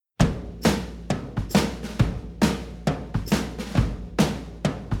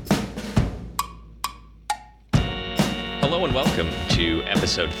Hello and welcome to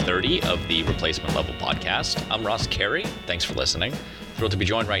episode 30 of the Replacement Level podcast. I'm Ross Carey. Thanks for listening. Thrilled to be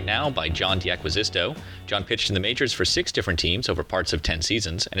joined right now by John D'Acquisisto. John pitched in the majors for 6 different teams over parts of 10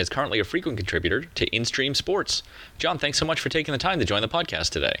 seasons and is currently a frequent contributor to InStream Sports. John, thanks so much for taking the time to join the podcast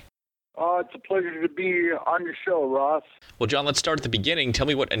today. It's a pleasure to be on your show, Ross. Well, John, let's start at the beginning. Tell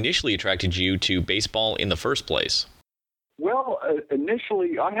me what initially attracted you to baseball in the first place. Well,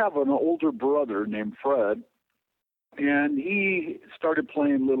 initially, I have an older brother named Fred, and he started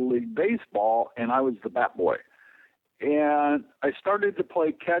playing Little League Baseball, and I was the bat boy. And I started to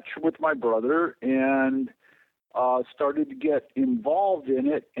play catch with my brother and started to get involved in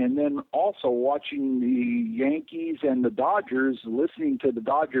it, and then also watching the Yankees and the Dodgers, listening to the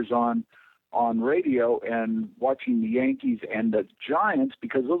Dodgers on radio and watching the Yankees and the Giants,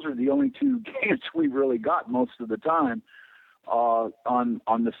 because those are the only 2 games we really got most of the time on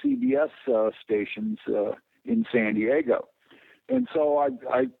the CBS stations in San Diego. And so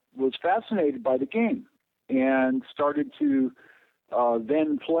I was fascinated by the game and started to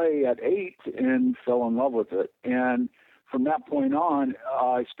then play at 8 and fell in love with it. And from that point on,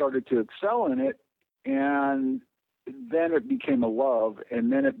 I started to excel in it, and then it became a love,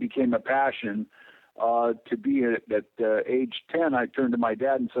 and then it became a passion. To be at age 10, I turned to my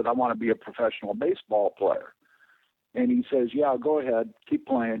dad and said, I want to be a professional baseball player. And he says, yeah, go ahead, keep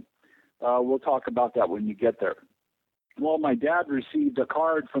playing. We'll talk about that when you get there. Well, my dad received a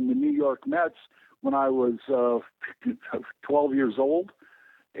card from the New York Mets when I was 12 years old,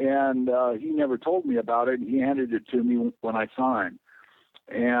 and he never told me about it. He handed it to me when I signed,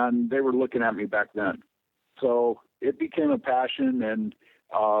 and they were looking at me back then. So it became a passion, and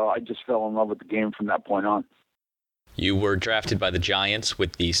I just fell in love with the game from that point on. You were drafted by the Giants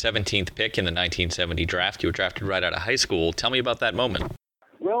with the 17th pick in the 1970 draft. You were drafted right out of high school. Tell me about that moment.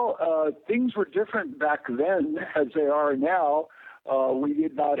 Well, things were different back then as they are now. We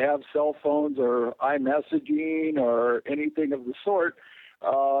did not have cell phones or iMessaging or anything of the sort.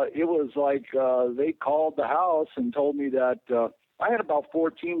 It was like they called the house and told me that I had about 4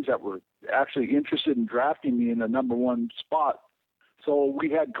 teams that were actually interested in drafting me in the number 1 spot. So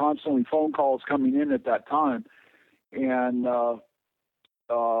we had constantly phone calls coming in at that time. And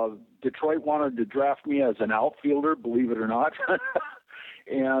Detroit wanted to draft me as an outfielder, believe it or not.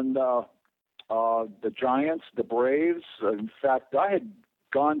 And the Giants, the Braves. In fact, I had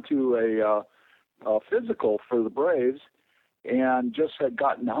gone to a physical for the Braves and just had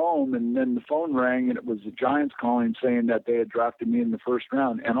gotten home, and then the phone rang, and it was the Giants calling saying that they had drafted me in the first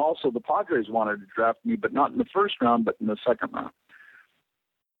round. And also the Padres wanted to draft me, but not in the first round, but in the second round.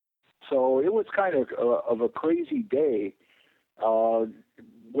 So it was kind of a crazy day,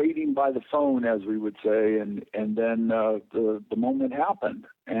 waiting by the phone, as we would say, and then the moment happened,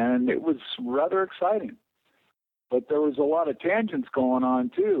 and it was rather exciting. But there was a lot of tangents going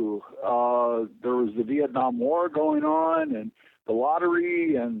on too. There was the Vietnam War going on, and the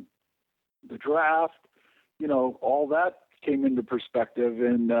lottery, and the draft. You know, all that came into perspective,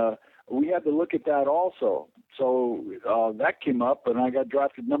 and we had to look at that also. So that came up, and I got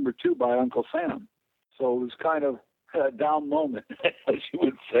drafted number 2 by Uncle Sam. So it was kind of a down moment, as you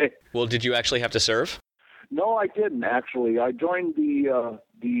would say. Well, did you actually have to serve? No, I didn't, actually. I joined the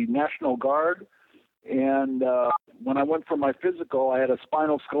National Guard, and when I went for my physical, I had a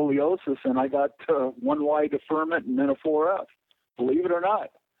spinal scoliosis, and I got 1Y deferment and then a 4F, believe it or not.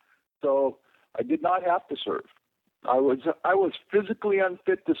 So I did not have to serve. I was physically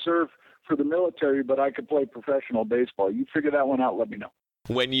unfit to serve for the military, but I could play professional baseball. You figure that one out, let me know.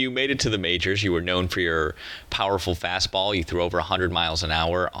 When you made it to the majors, you were known for your powerful fastball. You threw over 100 miles an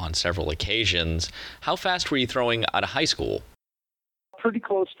hour on several occasions. How fast were you throwing out of high school? Pretty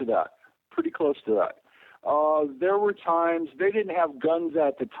close to that. There were times, they didn't have guns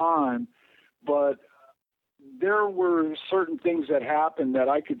at the time, but there were certain things that happened that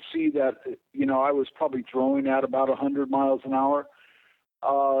I could see that, I was probably throwing at about 100 miles an hour.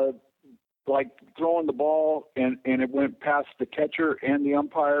 Like throwing the ball and it went past the catcher and the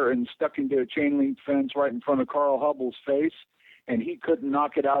umpire and stuck into a chain link fence right in front of Carl Hubbell's face, and he couldn't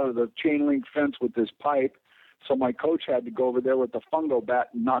knock it out of the chain link fence with his pipe. So my coach had to go over there with the fungo bat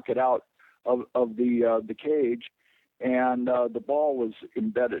and knock it out of the cage, and the ball was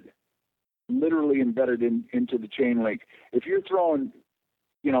literally embedded into the chain link. If you're throwing,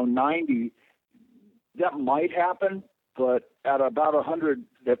 90, that might happen, but at about 100,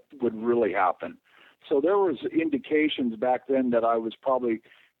 that would really happen. So there was indications back then that I was probably,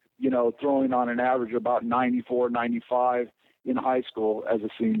 throwing on an average about 94, 95 in high school as a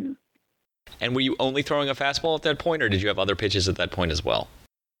senior. And were you only throwing a fastball at that point, or did you have other pitches at that point as well?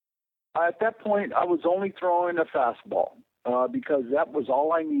 At that point, I was only throwing a fastball because that was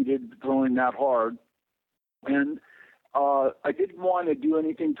all I needed, throwing that hard. And I didn't want to do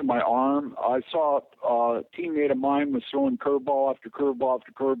anything to my arm. I saw a teammate of mine was throwing curveball after curveball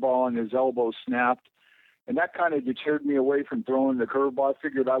after curveball, and his elbow snapped. And that kind of deterred me away from throwing the curveball. I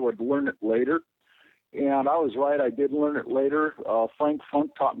figured I would learn it later. And I was right. I did learn it later. Frank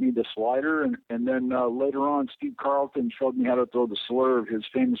Funk taught me the slider. And then later on, Steve Carlton showed me how to throw the slurve, his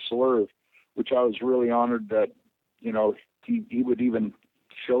famous slurve, which I was really honored that, he would even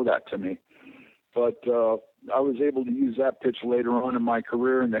show that to me. But I was able to use that pitch later on in my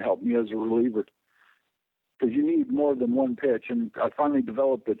career, and to help me as a reliever. Because you need more than one pitch. And I finally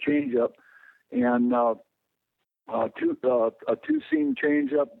developed a changeup, and a two-seam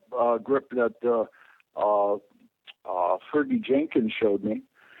changeup grip that Fergie Jenkins showed me.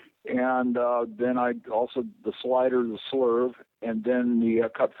 And then I also the slider, the slurve, and then the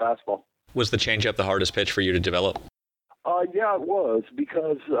cut fastball. Was the changeup the hardest pitch for you to develop? Yeah, it was,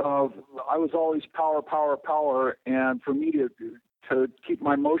 because I was always power, and for me to keep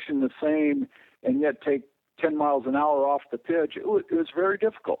my motion the same and yet take 10 miles an hour off the pitch, it was very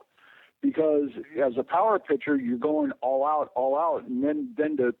difficult. Because as a power pitcher, you're going all out, and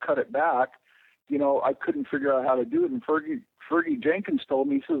then to cut it back, I couldn't figure out how to do it. And Fergie Jenkins told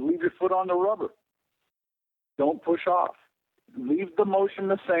me, he says, leave your foot on the rubber. Don't push off. Leave the motion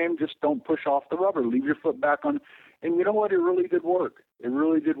the same, just don't push off the rubber. Leave your foot back on. And you know what? It really did work. It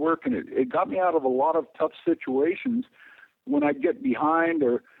really did work. And it got me out of a lot of tough situations when I'd get behind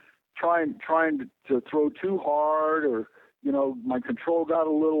or trying to throw too hard, or, my control got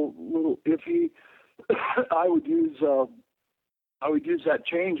a little iffy. I would use that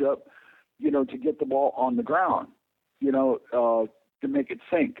changeup, to get the ball on the ground, to make it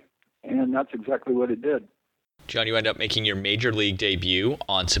sink. And that's exactly what it did. John, you end up making your major league debut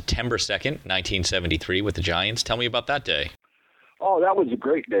on September 2nd, 1973 with the Giants. Tell me about that day. Oh, that was a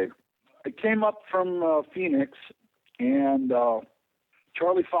great day. I came up from Phoenix, and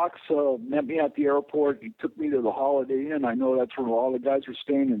Charlie Fox met me at the airport. He took me to the Holiday Inn. I know that's where all the guys were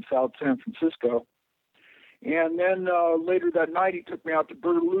staying in South San Francisco. And then later that night, he took me out to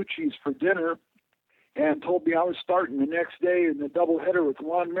Bertolucci's for dinner and told me I was starting the next day in the doubleheader with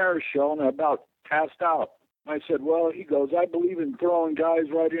Juan Marichal, and I about passed out. I said, well, he goes, I believe in throwing guys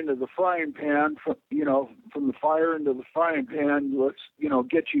right into the frying pan, from the fire into the frying pan. Let's,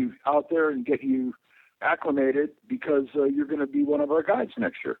 get you out there and get you acclimated, because you're going to be one of our guys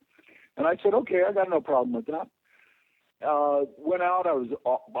next year. And I said, okay, I got no problem with that. Went out. I was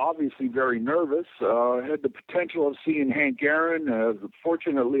obviously very nervous. Had the potential of seeing Hank Aaron.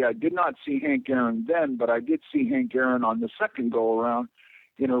 Fortunately, I did not see Hank Aaron then, but I did see Hank Aaron on the second go-around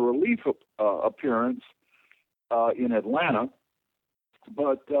in a relief appearance in Atlanta.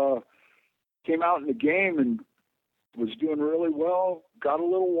 But came out in the game and was doing really well. Got a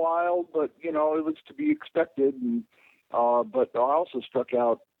little wild, but, it was to be expected. And but I also struck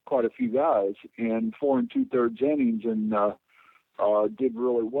out quite a few guys in 4 2/3 innings, and did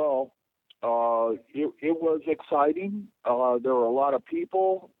really well. It was exciting. There were a lot of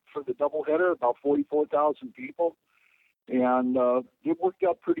people for the doubleheader, about 44,000 people, and it worked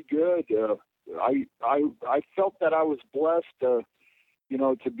out pretty good. I felt that I was blessed, to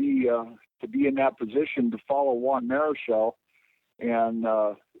be in that position to follow Juan Marichal and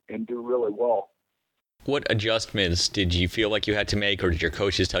do really well. What adjustments did you feel like you had to make, or did your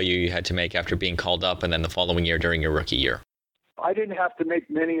coaches tell you had to make after being called up and then the following year during your rookie year? I didn't have to make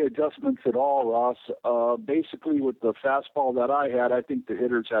many adjustments at all, Ross. Basically, with the fastball that I had, I think the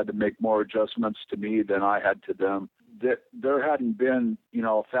hitters had to make more adjustments to me than I had to them. There hadn't been, a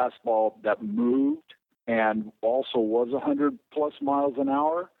fastball that moved and also was 100-plus miles an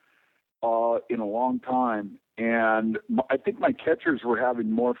hour in a long time. And I think my catchers were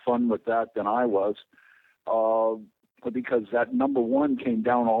having more fun with that than I was, because that number one came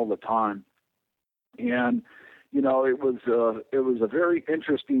down all the time. And, it was a very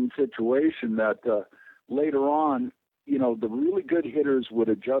interesting situation that later on, the really good hitters would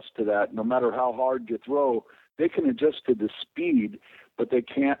adjust to that. No matter how hard you throw, they can adjust to the speed, but they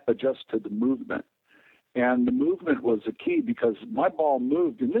can't adjust to the movement. And the movement was the key, because my ball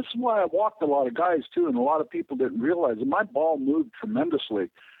moved. And this is why I walked a lot of guys, too, and a lot of people didn't realize it. My ball moved tremendously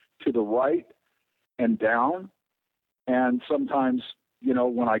to the right and down. And sometimes,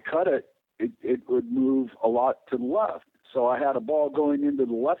 when I cut it, it would move a lot to the left. So I had a ball going into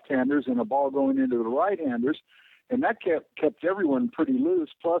the left-handers and a ball going into the right-handers, and that kept everyone pretty loose.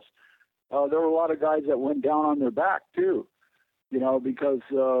 Plus, there were a lot of guys that went down on their back, too. Because,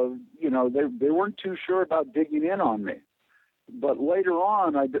 they weren't too sure about digging in on me. But later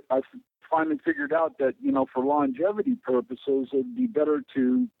on, I finally figured out that, for longevity purposes, it'd be better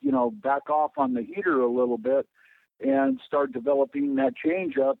to, back off on the heater a little bit and start developing that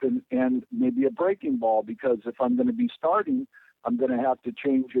changeup and maybe a breaking ball, because if I'm going to be starting, I'm going to have to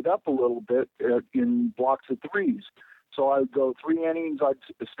change it up a little bit in blocks of threes. So I would go 3 innings, I'd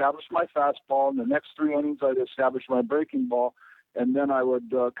establish my fastball, and the next 3 innings I'd establish my breaking ball, and then I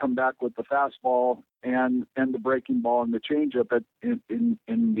would come back with the fastball and the breaking ball and the changeup in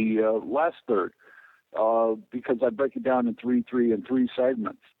the last third, because I break it down in 3, 3, and 3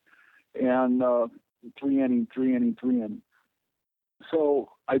 segments, and 3 inning, 3 inning, 3 inning. So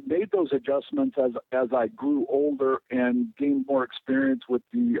I made those adjustments as I grew older and gained more experience with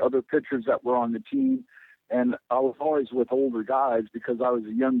the other pitchers that were on the team. And I was always with older guys because I was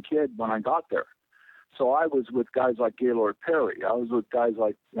a young kid when I got there. So I was with guys like Gaylord Perry. I was with guys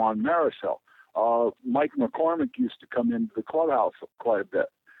like Juan Marichal. Mike McCormick used to come into the clubhouse quite a bit.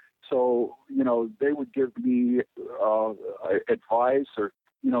 So, they would give me advice or,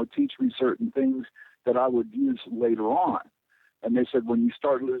 teach me certain things that I would use later on. And they said, when you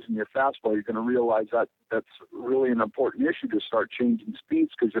start losing your fastball, you're going to realize that that's really an important issue to start changing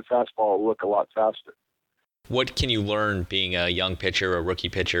speeds, because your fastball will look a lot faster. What can you learn being a young pitcher, a rookie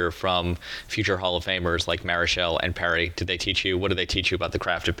pitcher, from future Hall of Famers like Marichal and Perry? What did they teach you about the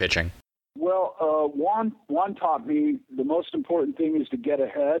craft of pitching? Well, Juan taught me the most important thing is to get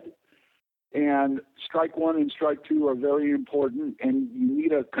ahead, and strike 1 and strike 2 are very important, and you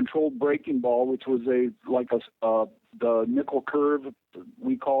need a controlled breaking ball, which was the nickel curve,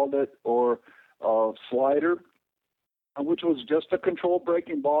 we called it, or slider, which was just a controlled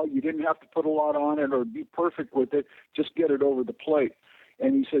breaking ball. You didn't have to put a lot on it or be perfect with it, just get it over the plate.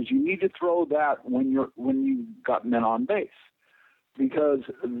 And he says you need to throw that when you've got men on base, because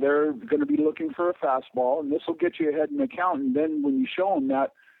they're going to be looking for a fastball, and this will get you ahead in the count. And then when you show them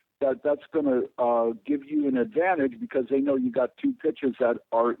that's going to give you an advantage, because they know you got 2 pitches that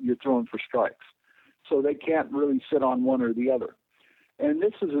you're throwing for strikes, so they can't really sit on one or the other. And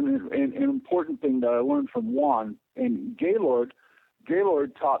this is an important thing that I learned from Juan. And Gaylord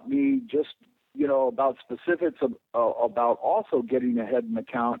taught me just, about specifics about also getting ahead in the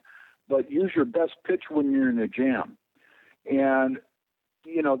count, but use your best pitch when you're in a jam. And,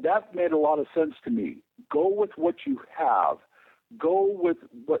 that made a lot of sense to me. Go with what you have. Go with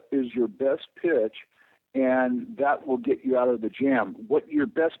what is your best pitch, and that will get you out of the jam. What your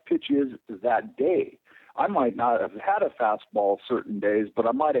best pitch is that day. I might not have had a fastball certain days, but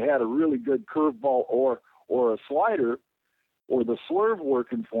I might have had a really good curveball or a slider or the slurve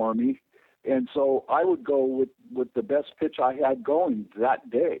working for me. And so I would go with the best pitch I had going that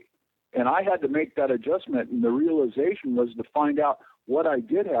day. And I had to make that adjustment, and the realization was to find out what I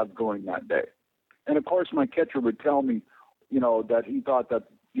did have going that day. And, of course, my catcher would tell me, that he thought that,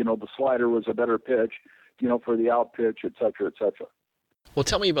 the slider was a better pitch, for the out pitch, et cetera, et cetera. Well,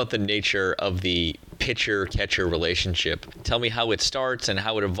 tell me about the nature of the pitcher-catcher relationship. Tell me how it starts and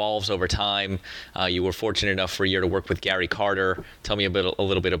how it evolves over time. You were fortunate enough for a year to work with Gary Carter. Tell me a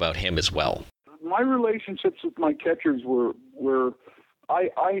little bit about him as well. My relationships with my catchers were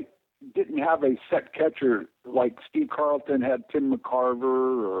I didn't have a set catcher like Steve Carlton had Tim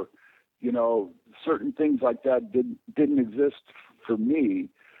McCarver, or certain things like that didn't exist for me.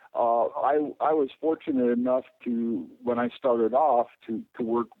 I was fortunate enough to, when I started off, to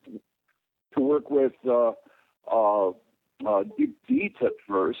work with Dick Dietz at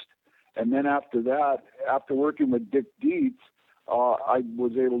first, and then after that, after working with Dick Dietz, I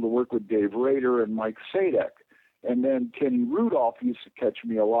was able to work with Dave Rader and Mike Sadek, and then Kenny Rudolph used to catch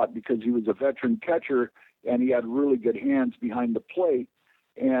me a lot because he was a veteran catcher and he had really good hands behind the plate,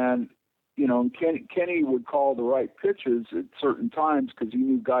 and Kenny would call the right pitches at certain times because he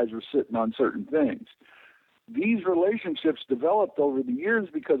knew guys were sitting on certain things. These relationships developed over the years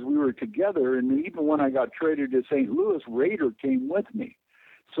because we were together, and even when I got traded to St. Louis, Rader came with me.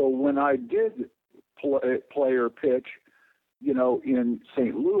 So when I did play or pitch, in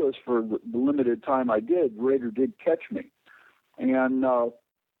St. Louis for the limited time I did, Rader did catch me. And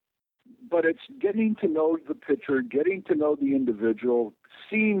but it's getting to know the pitcher, getting to know the individual,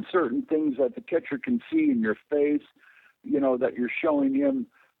 seeing certain things that the catcher can see in your face, that you're showing him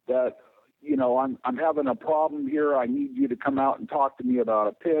that, I'm having a problem here. I need you to come out and talk to me about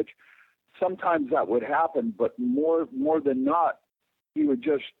a pitch. Sometimes that would happen, but more than not, he would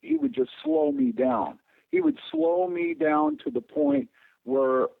just slow me down. He would slow me down to the point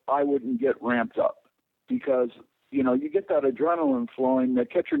where I wouldn't get ramped up, because you get that adrenaline flowing. The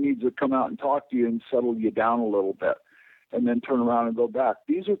catcher needs to come out and talk to you and settle you down a little bit, and then turn around and go back.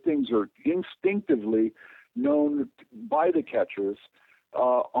 These are things that instinctively known by the catchers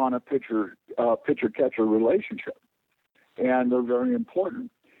on a pitcher-catcher relationship, and they're very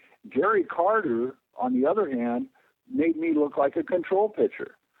important. Gary Carter, on the other hand, made me look like a control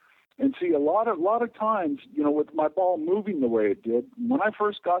pitcher. And see, a lot of times, with my ball moving the way it did, when I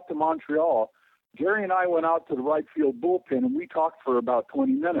first got to Montreal, Gary and I went out to the right field bullpen, and we talked for about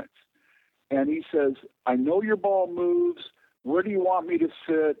 20 minutes. And he says, I know your ball moves. Where do you want me to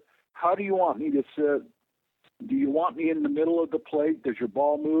sit? How do you want me to sit? Do you want me in the middle of the plate? Does your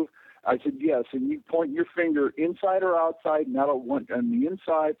ball move? I said, yes. And you point your finger inside or outside, and on the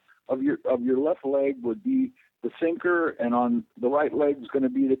inside of your left leg would be the sinker, and on the right leg is going to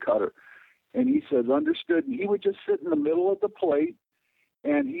be the cutter. And he says, understood. And he would just sit in the middle of the plate,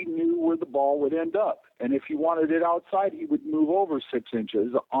 and he knew where the ball would end up. And if he wanted it outside, he would move over 6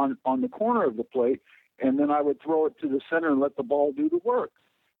 inches on the corner of the plate, and then I would throw it to the center and let the ball do the work.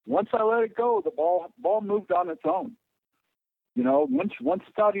 Once I let it go, the ball moved on its own. Once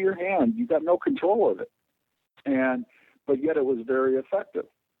it's out of your hand, you got no control of it. But yet it was very effective.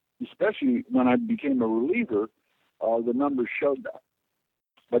 Especially when I became a reliever, the numbers showed that.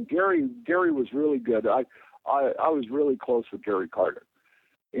 But Gary was really good. I was really close with Gary Carter,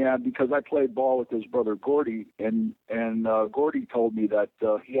 and because I played ball with his brother Gordy, and Gordy told me that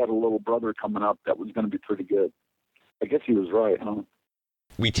he had a little brother coming up that was going to be pretty good. I guess he was right, huh?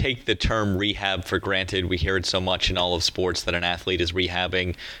 We take the term rehab for granted. We hear it so much in all of sports that an athlete is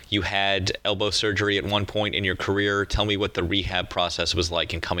rehabbing. You had elbow surgery at one point in your career. Tell me what the rehab process was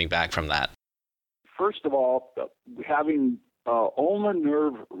like and coming back from that. First of all, having ulnar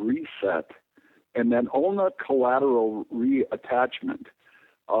nerve reset and then ulnar collateral reattachment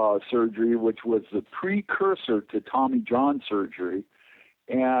surgery, which was the precursor to Tommy John surgery.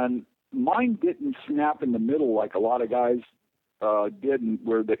 And mine didn't snap in the middle like a lot of guys did,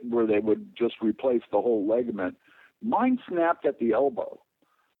 where they would just replace the whole ligament. Mine snapped at the elbow,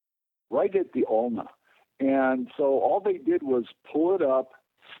 right at the ulna. And so all they did was pull it up,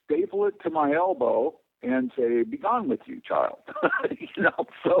 staple it to my elbow, and say, "Be gone with you, child."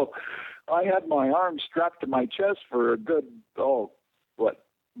 So I had my arm strapped to my chest for a good,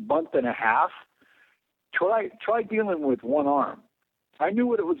 month and a half. Try dealing with one arm. I knew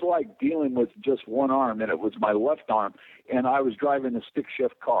what it was like dealing with just one arm, and it was my left arm, and I was driving a stick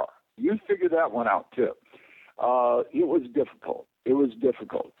shift car. You figure that one out, too. It was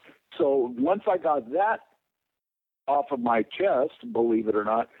difficult. So once I got that off of my chest, believe it or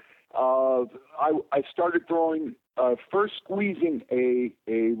not, I started throwing, first squeezing a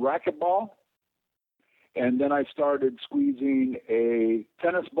racquetball, and then I started squeezing a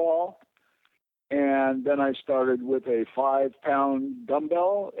tennis ball, and then I started with a 5-pound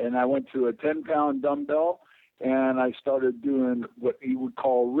dumbbell, and I went to a 10-pound dumbbell, and I started doing what you would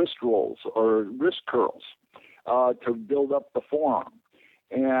call wrist rolls or wrist curls to build up the forearm.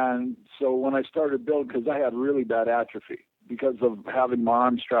 And so when I started building, because I had really bad atrophy because of having my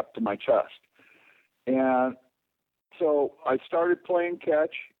arm strapped to my chest. And so I started playing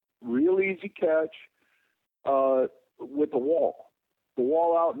catch, real easy catch, with the wall. The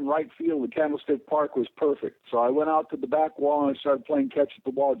wall out in right field at Candlestick Park was perfect. So I went out to the back wall and I started playing catch at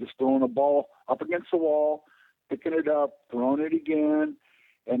the wall, just throwing a ball up against the wall, picking it up, throwing it again.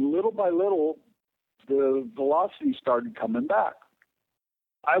 And little by little, the velocity started coming back.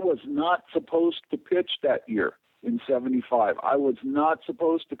 I was not supposed to pitch that year in 75. I was not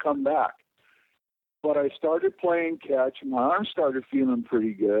supposed to come back. But I started playing catch, and my arm started feeling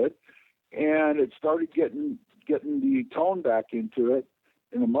pretty good, and it started getting the tone back into it,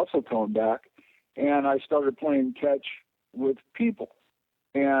 and the muscle tone back, and I started playing catch with people.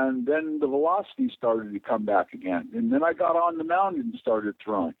 And then the velocity started to come back again. And then I got on the mound and started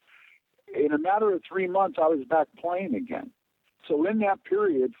throwing. In a matter of 3 months, I was back playing again. So in that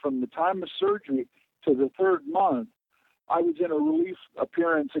period, from the time of surgery to the third month, I was in a relief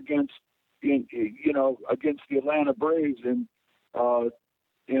appearance against the Atlanta Braves and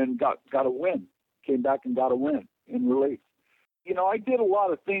got a win. Came back and got a win in relief. I did a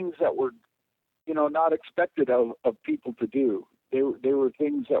lot of things that were, not expected of people to do. They were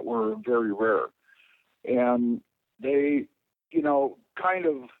things that were very rare. And they, kind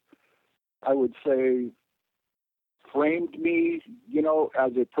of, I would say, framed me,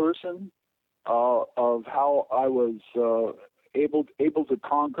 as a person, of how I was able to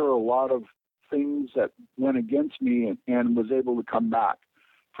conquer a lot of things that went against me and was able to come back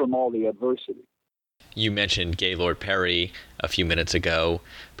from all the adversity. You mentioned Gaylord Perry a few minutes ago.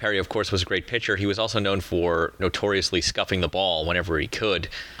 Perry, of course, was a great pitcher. He was also known for notoriously scuffing the ball whenever he could.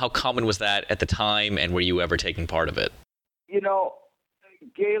 How common was that at the time, and were you ever taking part of it?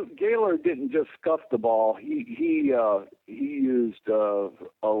 Gaylord didn't just scuff the ball. He used a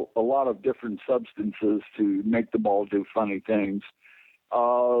lot of different substances to make the ball do funny things.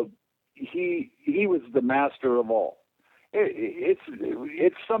 He was the master of all.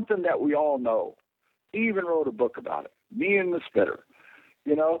 It's something that we all know. He even wrote a book about it. Me and the Spitter,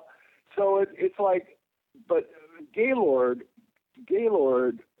 you know. So it's like, but Gaylord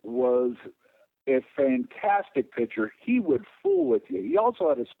was a fantastic pitcher. He would fool with you. He also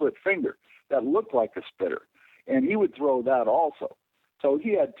had a split finger that looked like a spitter, and he would throw that also. So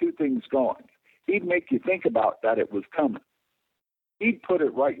he had two things going. He'd make you think about that it was coming. He'd put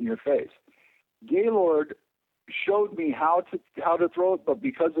it right in your face. Gaylord showed me how to throw it, but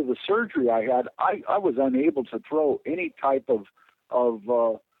because of the surgery I had, I was unable to throw any type of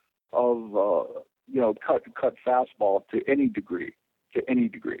cut fastball to any degree.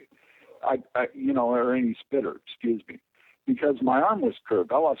 Or any spitter, excuse me, because my arm was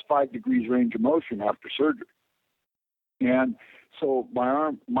curved. I lost 5 degrees range of motion after surgery. And so my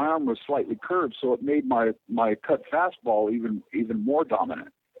arm was slightly curved, so it made my cut fastball even more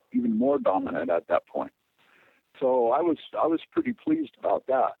dominant at that point. So I was pretty pleased about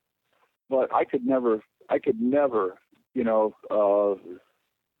that. But I could never,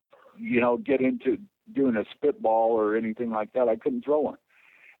 get into doing a spitball or anything like that. I couldn't throw one.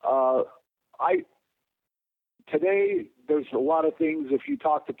 Today, there's a lot of things. If you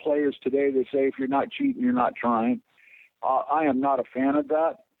talk to players today, they say if you're not cheating, you're not trying. I am not a fan of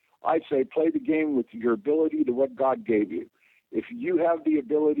that. I say play the game with your ability to what God gave you. If you have the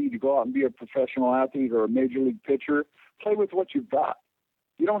ability to go out and be a professional athlete or a major league pitcher, play with what you've got.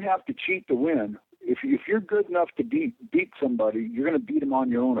 You don't have to cheat to win. If you're good enough to beat somebody, you're going to beat them on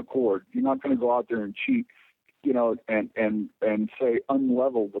your own accord. You're not going to go out there and cheat, and say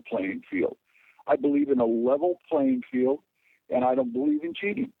unlevel the playing field. I believe in a level playing field, and I don't believe in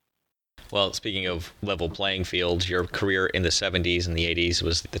cheating. Well, speaking of level playing fields, your career in the 70s and the 80s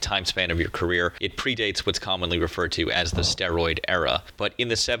was the time span of your career. It predates what's commonly referred to as the steroid era. But in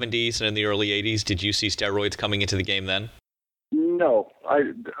the 70s and in the early 80s, did you see steroids coming into the game then? No,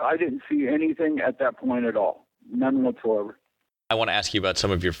 I didn't see anything at that point at all. None whatsoever. I want to ask you about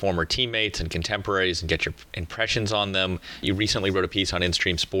some of your former teammates and contemporaries and get your impressions on them. You recently wrote a piece on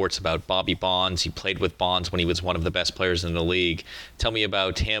InStream Sports about Bobby Bonds. You played with Bonds when he was one of the best players in the league. Tell me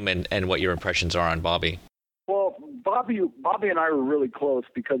about him and what your impressions are on Bobby. Well, Bobby and I were really close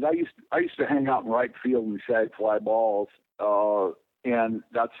because I used to hang out in right field and sag fly balls, and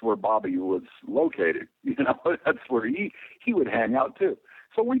that's where Bobby was located. That's where he would hang out too.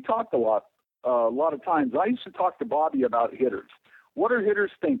 So we talked a lot of times. I used to talk to Bobby about hitters. What are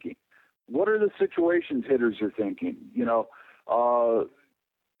hitters thinking? What are the situations hitters are thinking? Am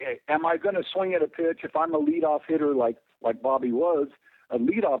I going to swing at a pitch if I'm a leadoff hitter like Bobby was, a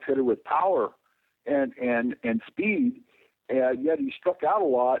leadoff hitter with power and speed, yet he struck out a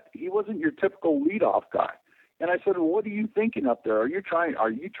lot. He wasn't your typical leadoff guy. And I said, well, what are you thinking up there? Are you trying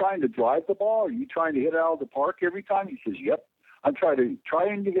to drive the ball? Are you trying to hit it out of the park every time? He says, yep. I'm trying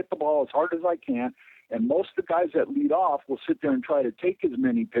to get the ball as hard as I can. And most of the guys that lead off will sit there and try to take as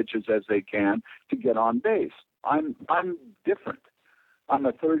many pitches as they can to get on base. I'm different. I'm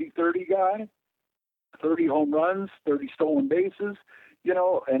a 30-30 guy, 30 home runs, 30 stolen bases,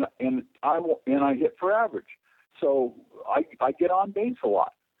 and I hit for average. So I get on base a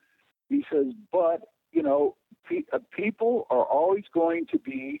lot. He says, but, people are always going to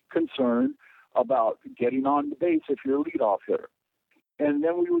be concerned about getting on the base if you're a leadoff hitter. And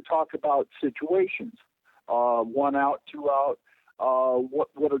then we would talk about situations, 1 out, 2 out.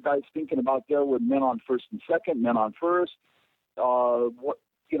 What are guys thinking about there with men on first and second, men on first?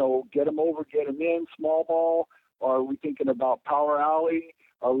 Get them over, get them in, small ball. Are we thinking about power alley?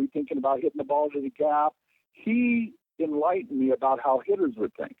 Are we thinking about hitting the ball to the gap? He enlightened me about how hitters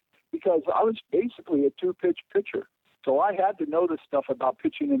would think because I was basically a 2-pitch pitcher. So I had to know this stuff about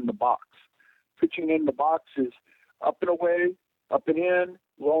pitching in the box. Pitching in the box is up and away, up and in,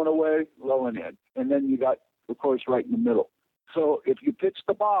 low and away, low and in. And then you got, of course, right in the middle. So if you pitch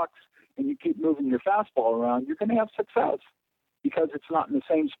the box and you keep moving your fastball around, you're going to have success because it's not in the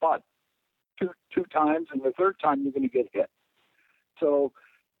same spot two times, and the third time you're going to get hit. So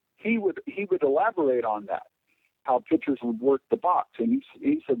he would elaborate on that, how pitchers would work the box. And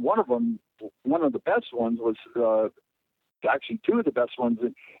he said one of the best ones was actually 2 of the best ones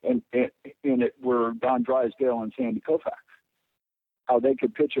in it were Don Drysdale and Sandy Koufax. How they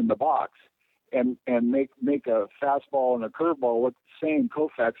could pitch in the box and make a fastball and a curveball look the same.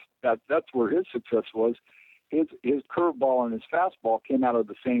 Koufax, that's where his success was. His curveball and his fastball came out of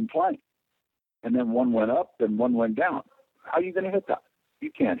the same plane, and then one went up and one went down. How are you going to hit that?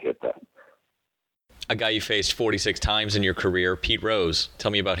 You can't hit that. A guy you faced 46 times in your career, Pete Rose.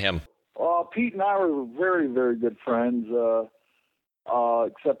 Tell me about him. Pete and I were very, very good friends,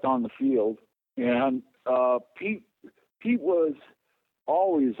 except on the field. And Pete was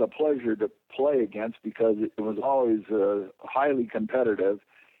always a pleasure to play against because it was always highly competitive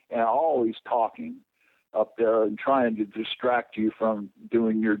and always talking up there and trying to distract you from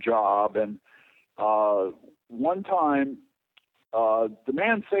doing your job. And one time, the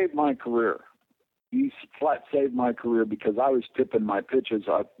man saved my career. He flat saved my career because I was tipping my pitches.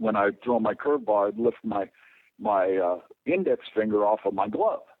 When I throw my curveball, I'd lift my index finger off of my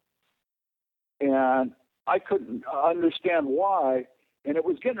glove. And I couldn't understand why. And it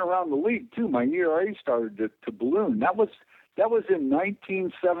was getting around the league, too. My ERA started to balloon. That was in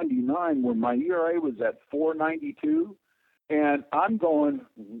 1979 when my ERA was at 4.92. And I'm going,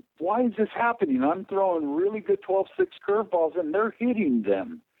 why is this happening? I'm throwing really good 12-6 curveballs, and they're hitting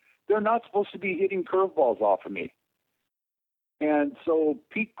them. They're not supposed to be hitting curveballs off of me. And so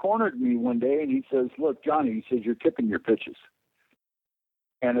Pete cornered me one day, and he says, look, Johnny, he says, you're tipping your pitches.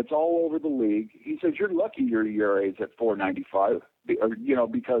 And it's all over the league. He says, you're lucky your ERA is at 4.95,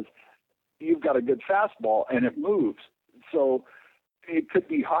 because you've got a good fastball, and it moves. So it could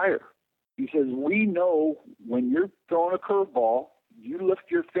be higher. He says, we know when you're throwing a curveball, you lift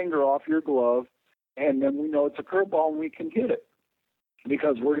your finger off your glove, and then we know it's a curveball, and we can hit it.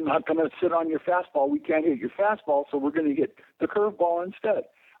 Because we're not going to sit on your fastball. We can't hit your fastball, so we're going to hit the curveball instead.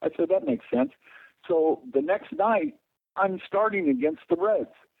 I said, that makes sense. So the next night, I'm starting against the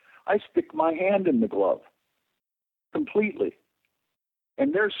Reds. I stick my hand in the glove completely.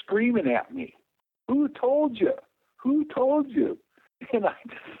 And they're screaming at me, who told you? Who told you? And I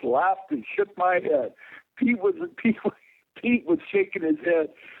just laughed and shook my head. Pete was shaking his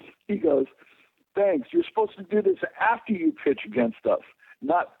head. He goes, thanks. You're supposed to do this after you pitch against us,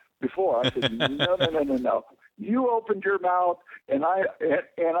 not before. I said, no. You opened your mouth, and I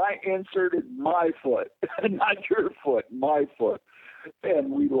inserted my foot, not your foot, my foot.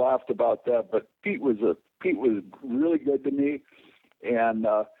 And we laughed about that. But Pete was really good to me, and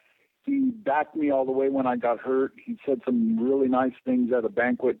he backed me all the way when I got hurt. He said some really nice things at a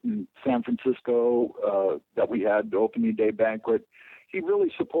banquet in San Francisco that we had, the opening day banquet. He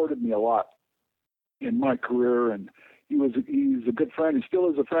really supported me a lot in my career, and he's a good friend. He still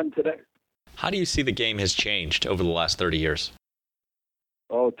is a friend today. How do you see the game has changed over the last 30 years?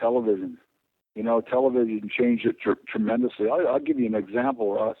 Oh, television. Television changed it tremendously. I'll give you an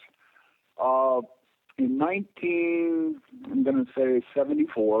example, Russ. In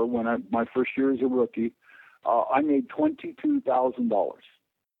 1974, when my first year as a rookie, I made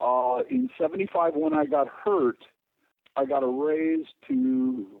 $22,000. In 75, when I got hurt, I got a raise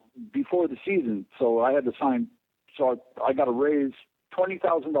before the season, so I had to sign. So I got a raise,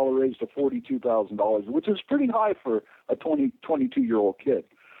 $20,000 raise to $42,000, which is pretty high for a 22-year-old kid.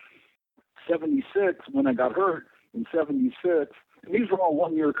 76, when I got hurt, in 76, and these were all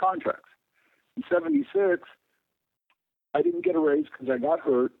one-year contracts. In 76, I didn't get a raise because I got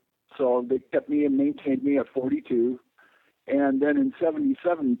hurt, so they kept me and maintained me at 42. And then in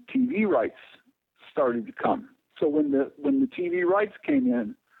 77, TV rights started to come. So when the TV rights came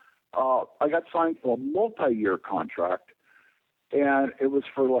in, I got signed for a multi-year contract, and it was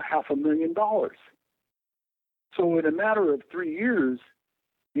for $500,000. So in a matter of 3 years,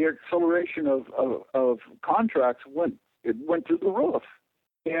 the acceleration of contracts went through the roof,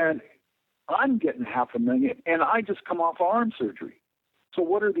 and I'm getting $500,000, and I just come off arm surgery. So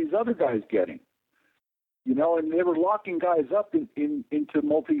what are these other guys getting? And they were locking guys up into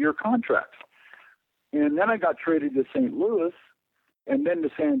multi-year contracts. And then I got traded to St. Louis and then to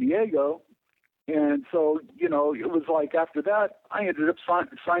San Diego. And so, it was like after that, I ended up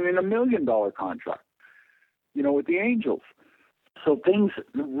signing $1 million contract, with the Angels. So things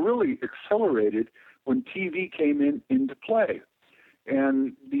really accelerated when TV came into play.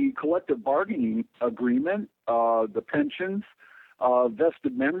 And the collective bargaining agreement, the pensions,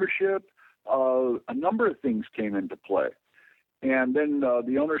 vested membership, a number of things came into play. And then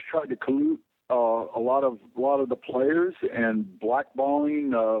the owners tried to collude a lot of the players and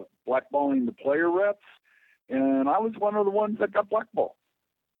blackballing the player reps, and I was one of the ones that got blackballed,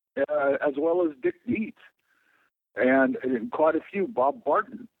 as well as Dick Dietz, and quite a few. Bob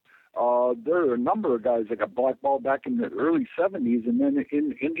Barton. There are a number of guys that got blackballed back in the early 70s and then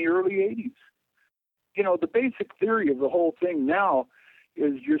in the early 80s. The basic theory of the whole thing now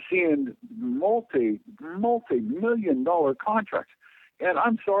is you're seeing multi-million-dollar contracts. And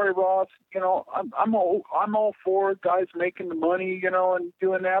I'm sorry, Ross, I'm all for guys making the money, and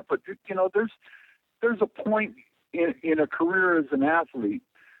doing that. But, there's a point in a career as an athlete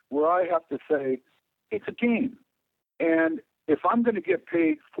where I have to say, it's a game. And if I'm going to get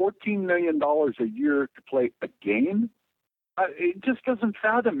paid $14 million a year to play a game, it just doesn't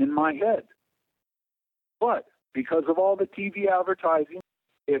fathom in my head. But because of all the TV advertising,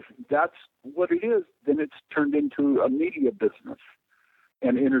 if that's what it is, then it's turned into a media business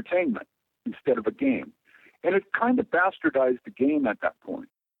and entertainment instead of a game. And it kind of bastardized the game at that point.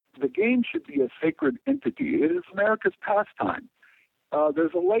 The game should be a sacred entity. It is America's pastime.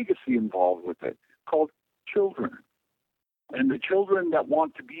 There's a legacy involved with it called children. And the children that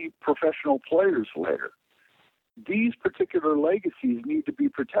want to be professional players later. These particular legacies need to be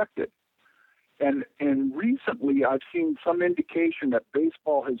protected. And recently I've seen some indication that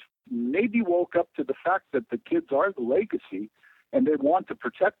baseball has maybe woke up to the fact that the kids are the legacy and they want to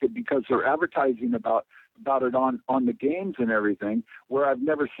protect it because they're advertising about it on the games and everything, where I've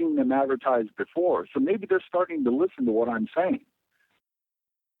never seen them advertise before. So maybe they're starting to listen to what I'm saying.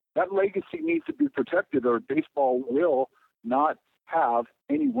 That legacy needs to be protected, or baseball will not have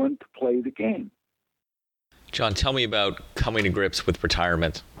anyone to play the game. John, tell me about coming to grips with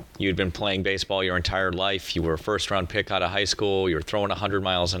retirement. You'd been playing baseball your entire life. You were a first-round pick out of high school. You were throwing 100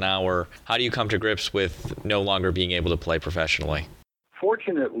 miles an hour. How do you come to grips with no longer being able to play professionally?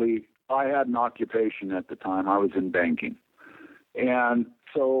 Fortunately, I had an occupation at the time. I was in banking. And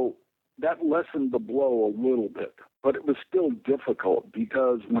so that lessened the blow a little bit. But it was still difficult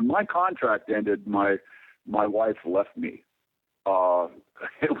because when my contract ended, my wife left me,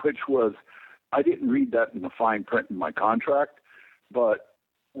 which was, I didn't read that in the fine print in my contract, but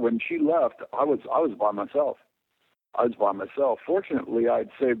when she left, I was by myself. Fortunately, I'd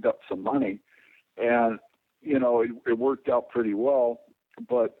saved up some money, and it worked out pretty well.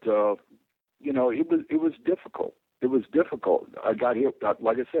 But it was difficult. It was difficult. I got hit,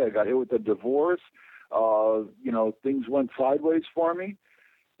 like I said, I got hit with a divorce. Things went sideways for me.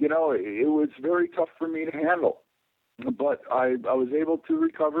 It was very tough for me to handle. But I was able to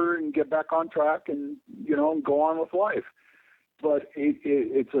recover and get back on track and go on with life. But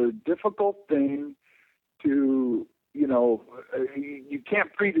it's a difficult thing to, you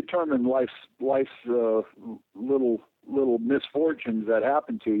can't predetermine life's little misfortunes that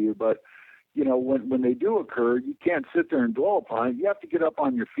happen to you. But, when they do occur, you can't sit there and dwell upon it. You have to get up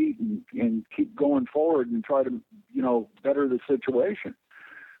on your feet and keep going forward and try to, better the situation.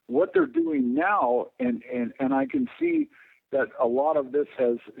 What they're doing now, and I can see that a lot of this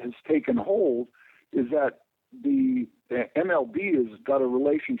has taken hold, is that the MLB has got a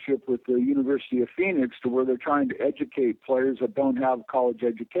relationship with the University of Phoenix to where they're trying to educate players that don't have college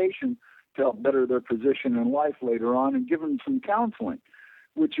education to help better their position in life later on and give them some counseling,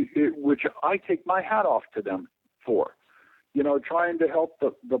 which I take my hat off to them for. Trying to help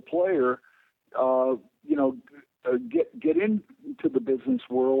the player, get into the business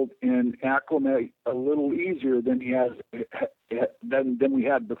world and acclimate a little easier than than we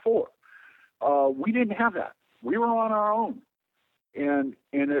had before. We didn't have that. We were on our own, and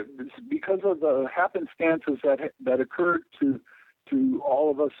it was because of the happenstances that occurred to all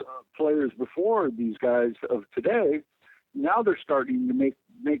of us players before these guys of today. Now they're starting to make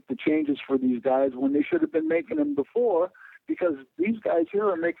the changes for these guys when they should have been making them before, because these guys here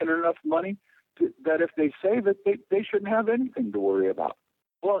are making enough money that if they save it, they shouldn't have anything to worry about.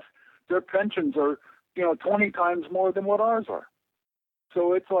 Plus, their pensions are, 20 times more than what ours are.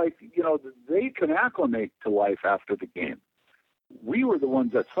 So it's like, they can acclimate to life after the game. We were the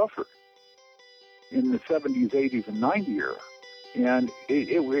ones that suffered in the 70s, 80s, and 90s era. And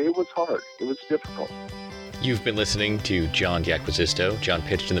it was hard. It was difficult. You've been listening to John D'Acquisisto. John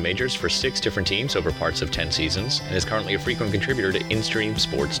pitched in the majors for 6 different teams over parts of 10 seasons and is currently a frequent contributor to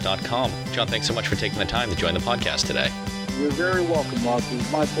InStreamSports.com. John, thanks so much for taking the time to join the podcast today. You're very welcome, Ross. It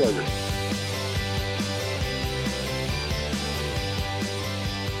was my pleasure.